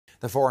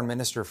The foreign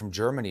minister from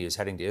Germany is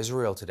heading to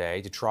Israel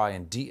today to try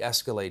and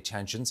de-escalate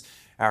tensions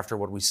after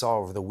what we saw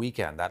over the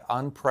weekend, that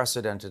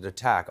unprecedented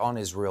attack on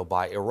Israel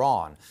by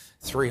Iran.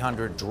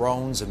 300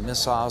 drones and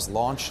missiles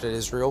launched at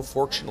Israel.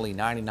 Fortunately,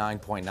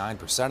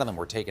 99.9% of them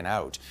were taken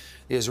out.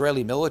 The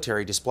Israeli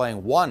military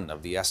displaying one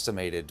of the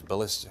estimated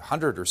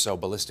 100 or so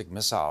ballistic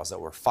missiles that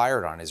were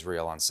fired on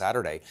Israel on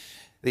Saturday.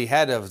 The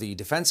head of the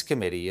Defense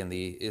Committee in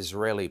the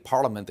Israeli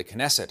parliament, the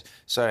Knesset,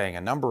 saying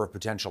a number of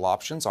potential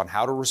options on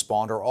how to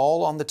respond are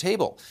all on the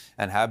table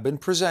and have been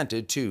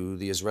presented to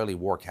the Israeli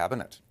War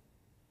Cabinet.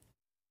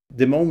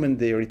 The moment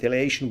the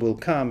retaliation will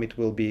come, it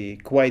will be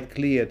quite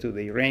clear to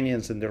the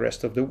Iranians and the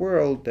rest of the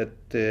world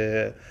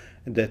that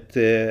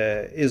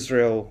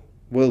Israel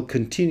will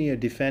continue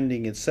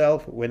defending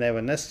itself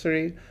whenever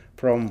necessary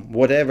from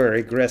whatever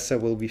aggressor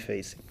will be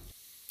facing.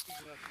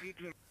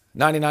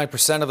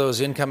 99% of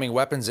those incoming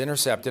weapons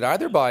intercepted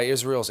either by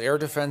Israel's air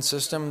defense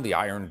system, the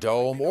Iron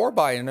Dome, or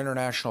by an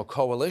international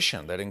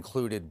coalition that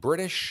included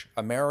British,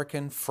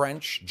 American,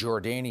 French,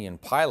 Jordanian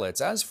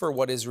pilots. As for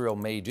what Israel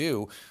may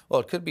do,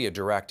 well, it could be a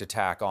direct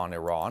attack on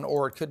Iran,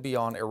 or it could be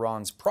on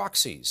Iran's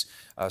proxies.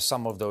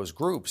 Some of those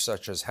groups,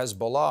 such as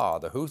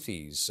Hezbollah, the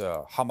Houthis,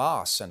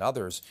 Hamas, and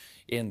others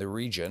in the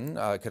region,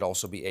 could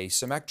also be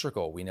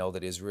asymmetrical. We know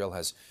that Israel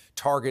has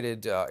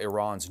targeted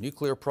Iran's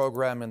nuclear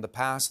program in the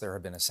past. There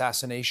have been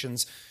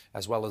assassinations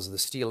as well as the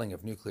stealing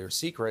of nuclear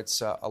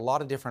secrets. A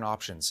lot of different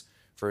options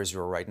for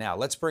Israel right now.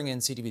 Let's bring in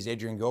CTV's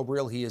Adrian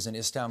Ghobrial. He is in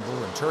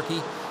Istanbul in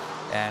Turkey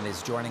and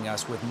is joining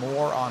us with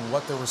more on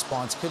what the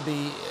response could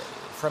be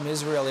from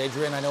Israel.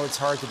 Adrian, I know it's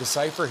hard to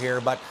decipher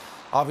here, but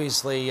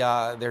obviously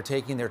they're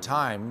taking their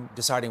time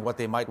deciding what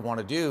they might want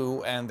to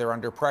do, and they're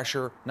under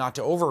pressure not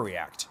to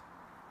overreact.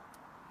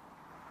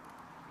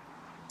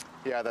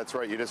 Yeah, that's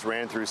right. You just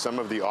ran through some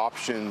of the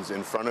options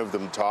in front of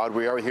them, Todd.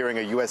 We are hearing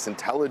a U.S.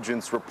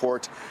 intelligence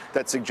report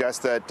that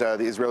suggests that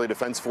the Israeli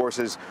Defense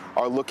Forces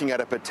are looking at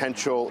a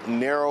potential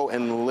narrow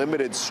and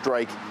limited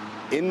strike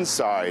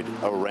inside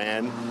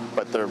Iran,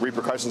 but the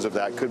repercussions of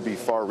that could be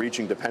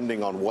far-reaching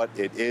depending on what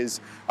it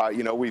is.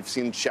 We've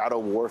seen shadow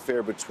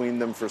warfare between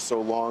them for so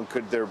long.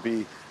 Could there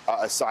be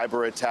a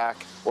cyber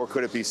attack, or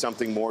could it be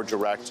something more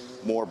direct,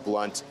 more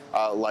blunt,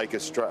 like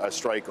a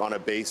strike on a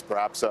base,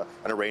 perhaps an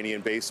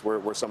Iranian base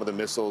where some of the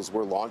missiles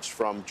were launched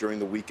from during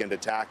the weekend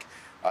attack?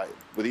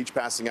 With each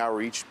passing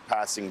hour, each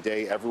passing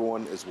day,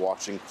 everyone is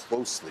watching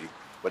closely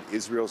what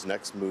Israel's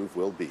next move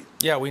will be.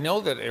 Yeah, we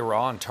know that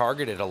Iran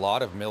targeted a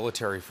lot of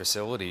military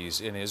facilities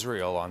in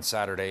Israel on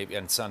Saturday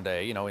and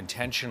Sunday,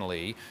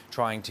 intentionally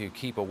trying to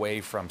keep away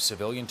from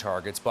civilian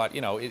targets. But,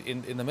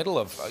 in the middle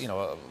of,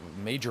 a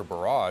major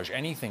barrage,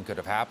 anything could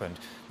have happened.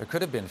 There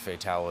could have been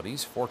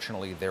fatalities.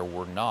 Fortunately, there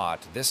were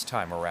not this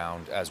time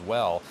around as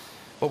well.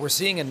 But we're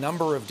seeing a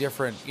number of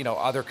different,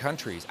 other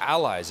countries,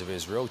 allies of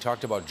Israel. We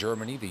talked about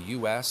Germany, the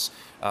U.S.,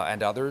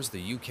 and others,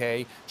 the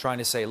UK, trying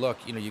to say, look,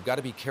 you've got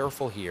to be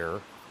careful here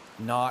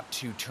not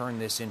to turn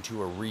this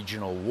into a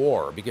regional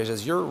war. Because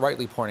as you're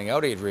rightly pointing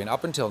out, Adrian,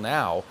 up until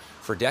now,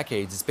 for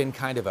decades, it's been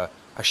kind of a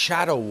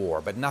shadow war,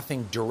 but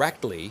nothing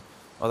directly.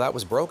 Well, that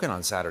was broken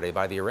on Saturday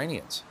by the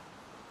Iranians.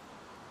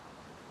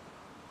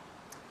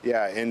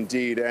 Yeah,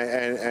 indeed.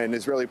 And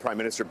Israeli Prime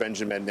Minister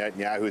Benjamin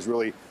Netanyahu is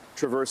really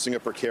traversing a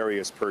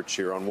precarious perch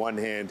here. On one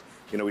hand,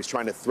 he's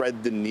trying to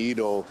thread the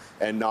needle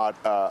and not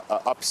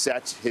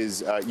upset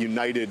his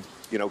united,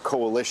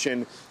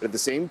 coalition. But at the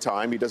same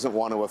time, he doesn't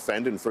want to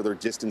offend and further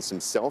distance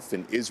himself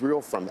and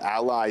Israel from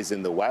allies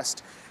in the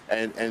West.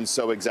 And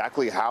so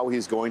exactly how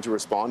he's going to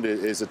respond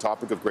is a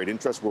topic of great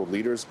interest. World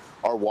leaders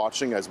are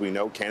watching. As we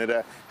know,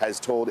 Canada has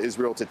told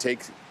Israel to take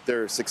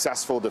their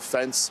successful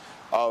defense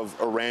of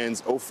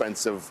Iran's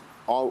offensive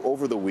all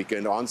over the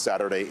weekend on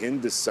Saturday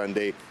into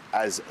Sunday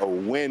as a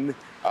win.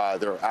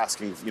 They're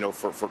asking,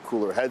 for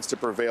cooler heads to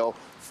prevail,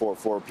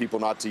 for people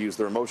not to use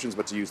their emotions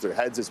but to use their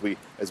heads as we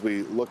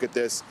look at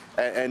this.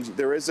 And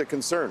there is a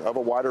concern of a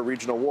wider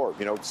regional war.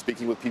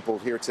 Speaking with people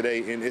here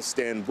today in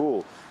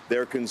Istanbul,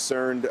 they're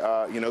concerned,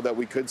 that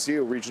we could see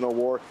a regional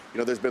war.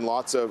 There's been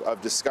lots of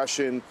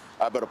discussion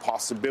about a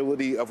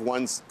possibility of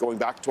one going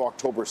back to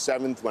October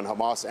 7th when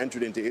Hamas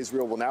entered into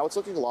Israel. Well, now it's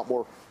looking a lot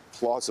more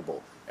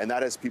plausible. And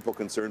that has people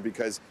concerned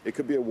because it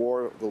could be a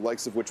war the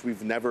likes of which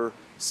we've never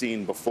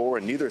seen before.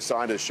 And neither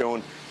side has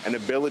shown an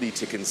ability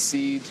to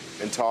concede.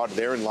 And Todd,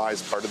 therein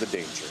lies part of the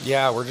danger.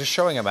 Yeah, we're just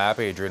showing a map,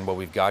 Adrian, what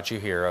we've got you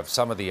here of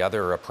some of the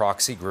other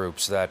proxy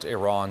groups that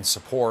Iran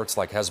supports,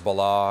 like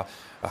Hezbollah,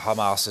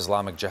 Hamas,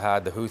 Islamic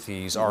Jihad, the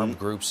Houthis, armed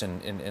groups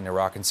in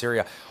Iraq and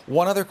Syria.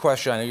 One other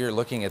question, I know you're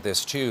looking at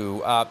this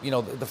too,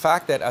 the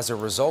fact that as a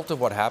result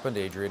of what happened,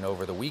 Adrian,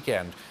 over the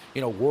weekend,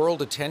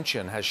 world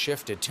attention has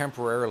shifted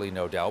temporarily,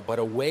 no doubt, but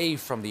away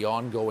from the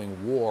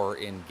ongoing war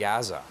in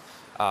Gaza.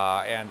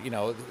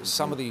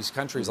 Some of these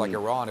countries like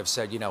Iran have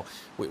said,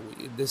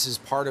 this is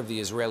part of the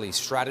Israeli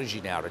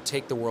strategy now to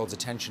take the world's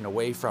attention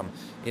away from,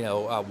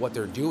 what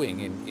they're doing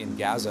in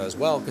Gaza as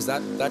well, because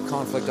that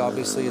conflict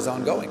obviously is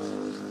ongoing.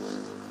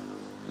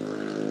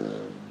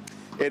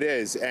 It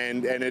is,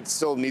 and it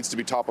still needs to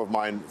be top of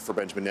mind for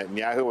Benjamin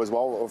Netanyahu as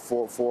well,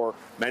 for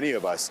many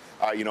of us.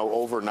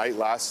 Overnight,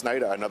 last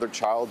night, another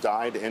child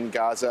died in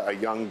Gaza. A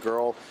young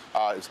girl,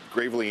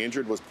 gravely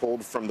injured, was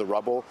pulled from the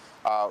rubble.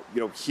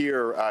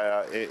 Here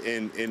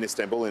in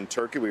Istanbul, in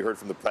Turkey, we heard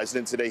from the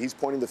president today. He's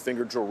pointing the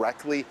finger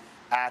directly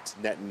at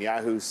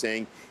Netanyahu,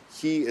 saying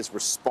he is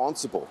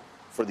responsible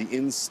for the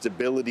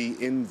instability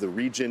in the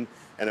region.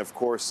 And of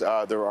course,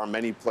 there are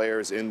many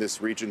players in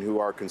this region who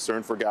are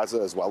concerned for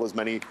Gaza, as well as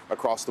many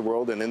across the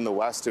world and in the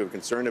West who are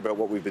concerned about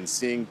what we've been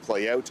seeing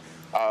play out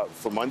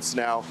for months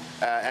now.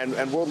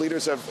 And world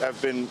leaders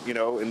have been,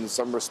 in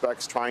some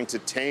respects, trying to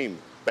tame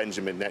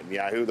Benjamin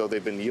Netanyahu, though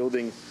they've been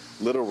yielding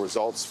little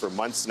results for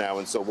months now.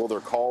 And so will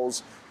their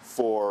calls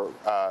for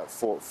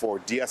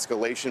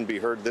de-escalation be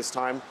heard this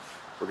time?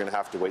 We're going to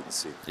have to wait and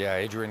see. Yeah,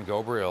 Adrian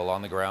Ghobrial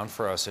on the ground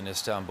for us in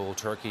Istanbul,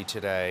 Turkey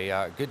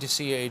today. Good to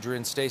see you,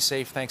 Adrian. Stay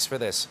safe. Thanks for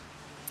this.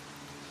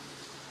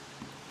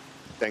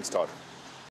 Thanks, Todd.